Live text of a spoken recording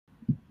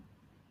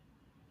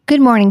Good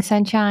morning,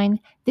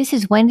 sunshine. This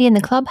is Wendy in the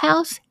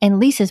clubhouse, and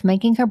Lisa's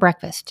making her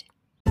breakfast.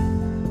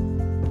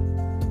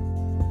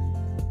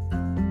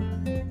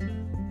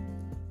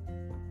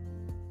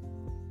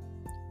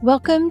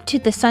 Welcome to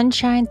the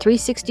Sunshine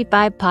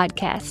 365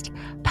 podcast,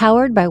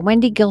 powered by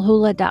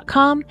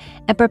WendyGilhula.com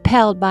and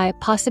propelled by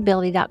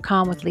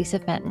Possibility.com with Lisa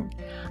Fenton.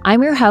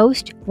 I'm your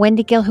host,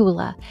 Wendy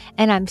Gilhula,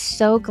 and I'm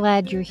so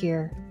glad you're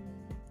here.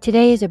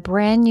 Today is a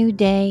brand new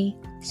day,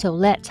 so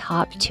let's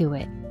hop to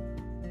it.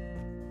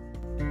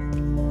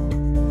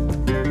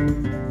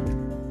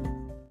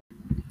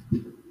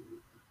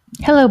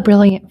 Hello,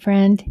 brilliant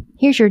friend.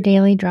 Here's your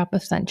daily drop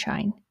of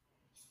sunshine.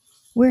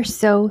 We're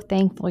so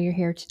thankful you're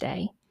here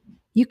today.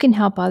 You can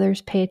help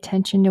others pay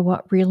attention to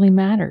what really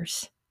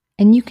matters,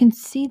 and you can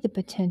see the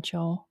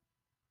potential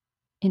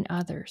in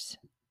others.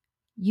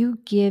 You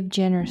give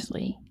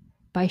generously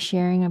by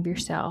sharing of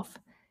yourself,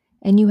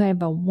 and you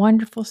have a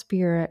wonderful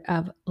spirit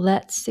of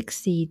let's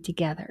succeed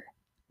together.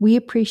 We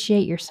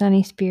appreciate your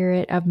sunny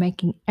spirit of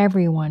making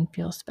everyone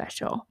feel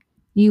special.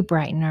 You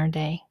brighten our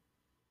day.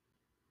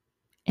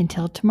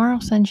 Until tomorrow,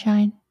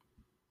 sunshine.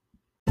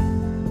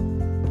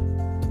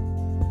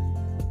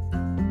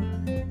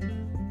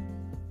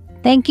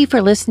 Thank you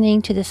for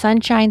listening to the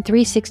Sunshine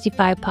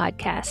 365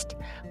 podcast.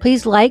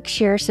 Please like,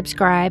 share,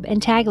 subscribe,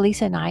 and tag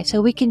Lisa and I so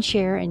we can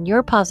share in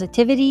your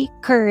positivity,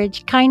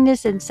 courage,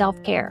 kindness, and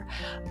self-care.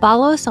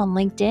 Follow us on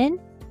LinkedIn.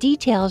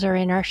 Details are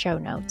in our show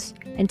notes.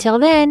 Until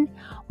then,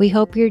 we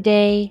hope your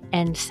day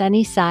and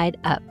sunny side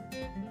up.